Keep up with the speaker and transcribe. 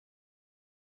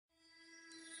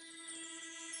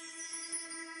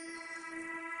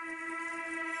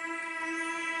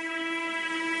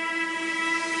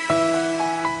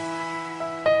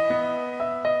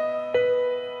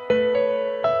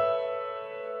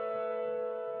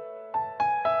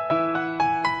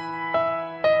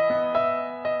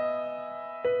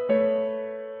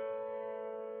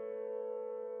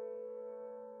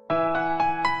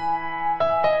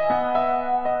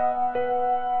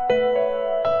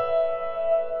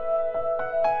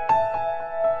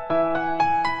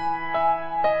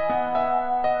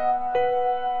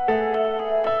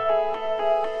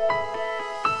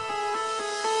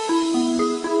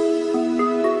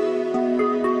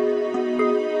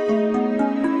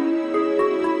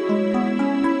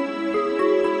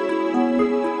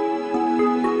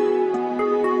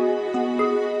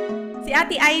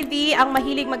Ate Ivy ang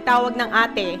mahilig magtawag ng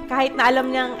ate. Kahit na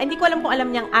alam niyang, hindi ko alam kung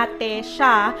alam niyang ate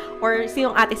siya or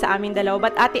sinong ate sa aming dalawa.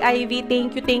 But Ate Ivy,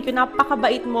 thank you.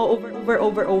 Napakabait mo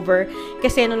over.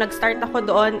 Kasi nung nag-start ako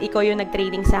doon, ikaw yung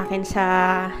nag-training sa akin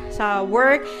sa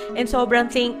work. And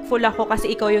sobrang thankful ako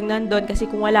kasi ikaw yung nandun. Kasi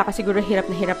kung wala ka, siguro hirap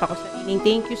na hirap ako sa training.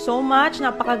 Thank you so much.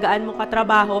 Napakagaan mo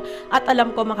katrabaho. At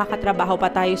alam ko makakatrabaho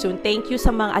pa tayo soon. Thank you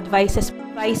sa mga advices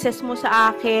mo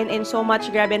sa akin. And so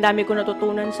much. Grabe, ang dami ko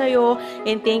natutunan sa'yo.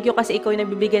 And thank you kasi ikaw yung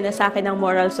nagbibigay na sa akin ng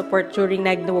moral support during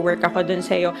nag-work ako dun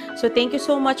sa'yo. So thank you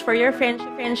so much for your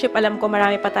friendship. Alam ko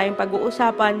marami pa tayong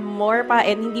pag-uusapan, more pa,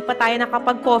 and hindi pa tayo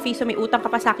nakapag-coffee. So may utang ka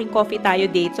pa sa akin, coffee tayo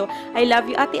date. So I love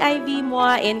you, Ate Ivy,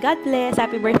 Moa, and God bless.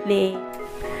 Happy birthday.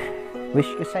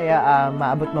 Wish ko sa'yo,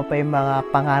 maabot mo pa yung mga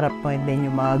pangarap mo and then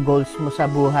yung mga goals mo sa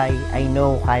buhay. I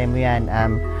know, kaya mo yan.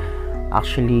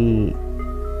 Actually,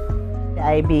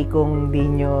 Ivy, kung di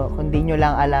nyo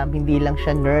lang alam, hindi lang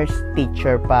siya nurse,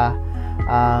 teacher pa.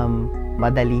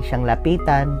 Madali siyang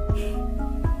lapitan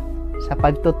sa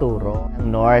pagtuturo ng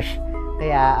nurse.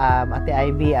 Kaya, Ate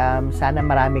Ivy, sana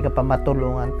marami ka pa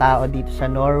matulungan tao dito sa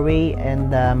Norway, and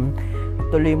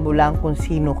tuloy mo lang kung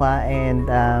sino ka, and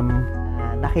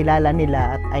nakilala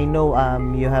nila, at I know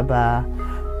you have a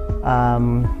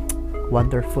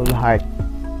wonderful heart.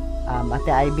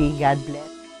 Ate Ivy, God bless.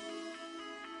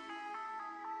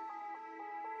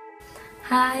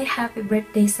 Hi! Happy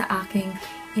birthday sa aking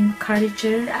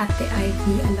encourager, Ate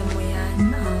Ivy. Alam mo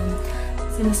yan,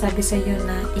 sinasabi sa iyo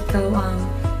na ikaw ang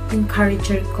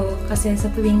encourager ko. Kasi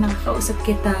sa tuwing nakakausap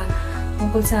kita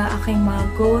tungkol sa aking mga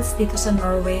goals dito sa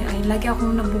Norway, ay lagi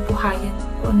akong nabubuhayan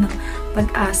ng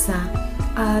pag-asa.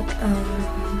 At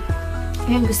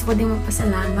yun, gusto ko din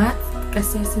magpasalamat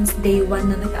kasi since day 1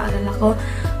 na nag-aaral ako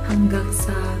hanggang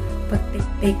sa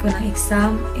pag-take ko ng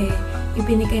exam,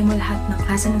 ibinigay mo lahat ng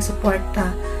klase ng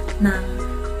suporta na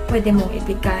pwede mong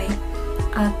ibigay.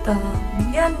 At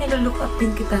yan, nilulook up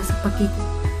din kita sa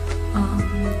pagiging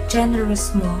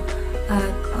generous mo.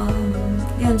 At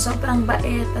yan, sobrang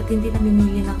bait at hindi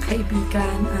namimili ng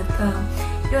kaibigan. At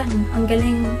yun, ang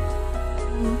galing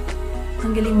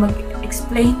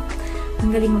mag-explain,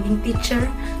 ang galing maging teacher.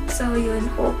 So yun,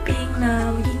 hoping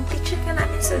na maging teacher ka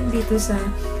namin soon dito sa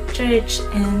church.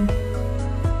 And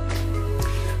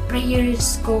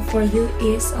prayers ko for you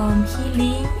is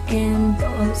healing and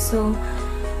also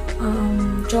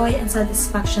joy and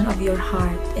satisfaction of your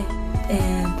heart.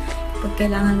 And pag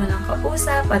kailangan mo ng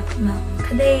kausap at ng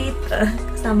kadate,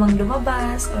 kasamang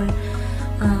lumabas, or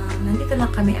nandito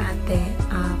lang kami, ate,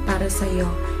 para sa'yo.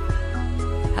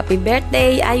 Happy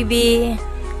birthday, Ivy!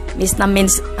 Miss na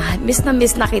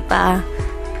kita.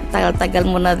 Tagal-tagal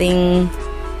mo na rin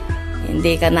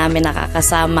hindi ka namin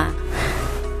nakakasama.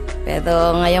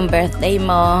 Pero ngayong birthday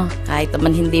mo, kahit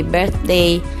naman hindi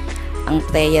birthday, ang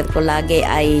prayer ko lagi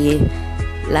ay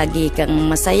lagi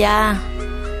kang masaya,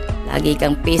 lagi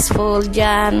kang peaceful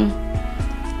dyan.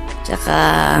 Tsaka,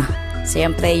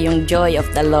 siyempre yung joy of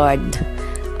the Lord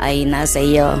ay nasa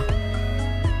iyo.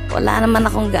 Wala naman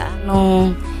akong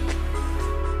gaanong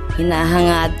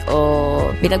hinahangad o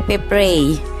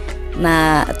pinagpe-pray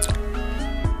na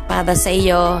para sa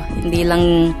iyo, hindi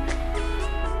lang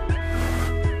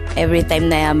every time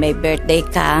na may birthday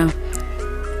ka,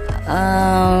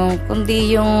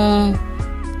 kundi yung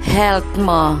health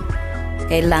mo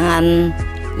kailangan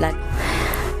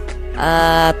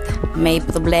at may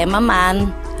problema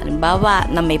man, halimbawa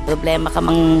na may problema ka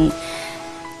mang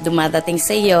dumadating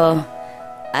sa iyo,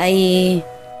 ay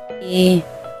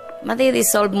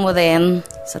mati-resolve mo rin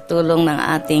sa tulong ng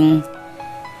ating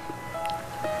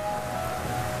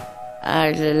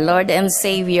our Lord and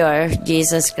Savior,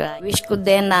 Jesus Christ. Wish ko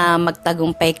din na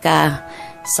magtagumpay ka,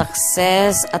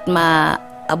 success, at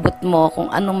maabot mo kung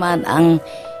ano man ang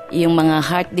iyong mga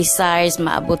heart desires,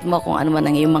 maabot mo kung ano man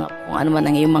ang iyong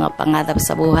mga pangarap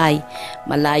sa buhay,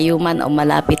 malayo man o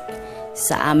malapit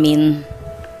sa amin.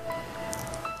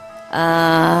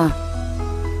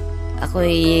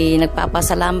 Ako'y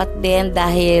nagpapasalamat din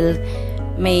dahil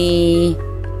may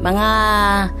mga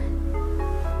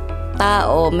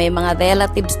tao, may mga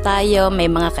relatives tayo, may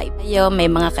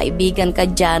mga kaibigan ka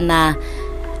dyan na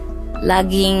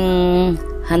laging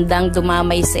handang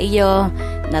dumamay sa iyo,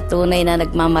 na tunay na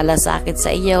nagmamalasakit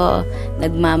sa iyo,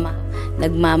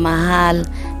 nagmamahal,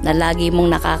 na lagi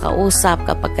mong nakakausap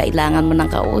kapag kailangan mo ng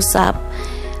kausap.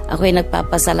 Ako'y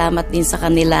nagpapasalamat din sa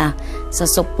kanila sa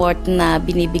support na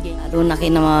binibigay. Lalo na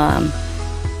kina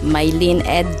Maylene,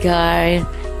 Edgar,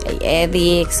 kay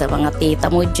Eric, sa mga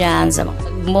tita mo dyan, sa mga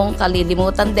mong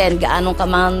kalilimutan din, gaano ka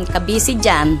man kabisi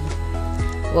dyan,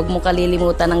 huwag mo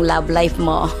kalilimutan ng love life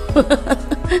mo.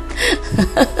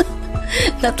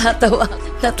 Natatawa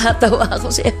ako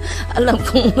siya.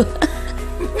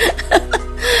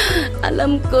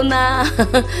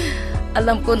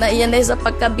 Alam ko na iyan ay sa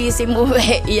pagka-busy mo,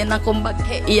 iyan ang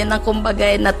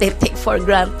kumbaga na-take for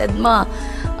granted mo.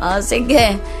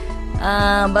 Sige,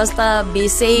 basta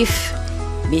be safe,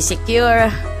 be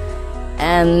secure,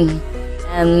 and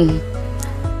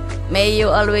may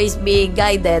you always be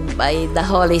guided by the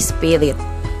Holy Spirit.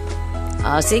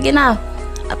 Sige na,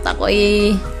 at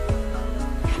ako'y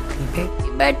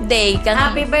birthday.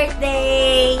 Happy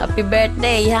birthday! Happy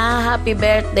birthday, ha? Happy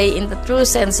birthday in the true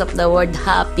sense of the word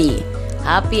happy.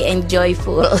 Happy and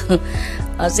joyful.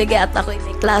 Sige, at ako'y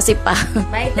may klase pa.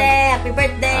 Bye, te! Happy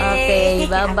birthday! Okay,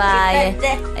 bye-bye. Happy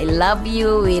birthday. I love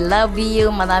you, we love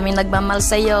you. Maraming nagmamahal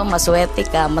sa iyo. Maswerte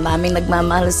ka. Maraming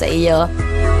nagmamahal sa iyo.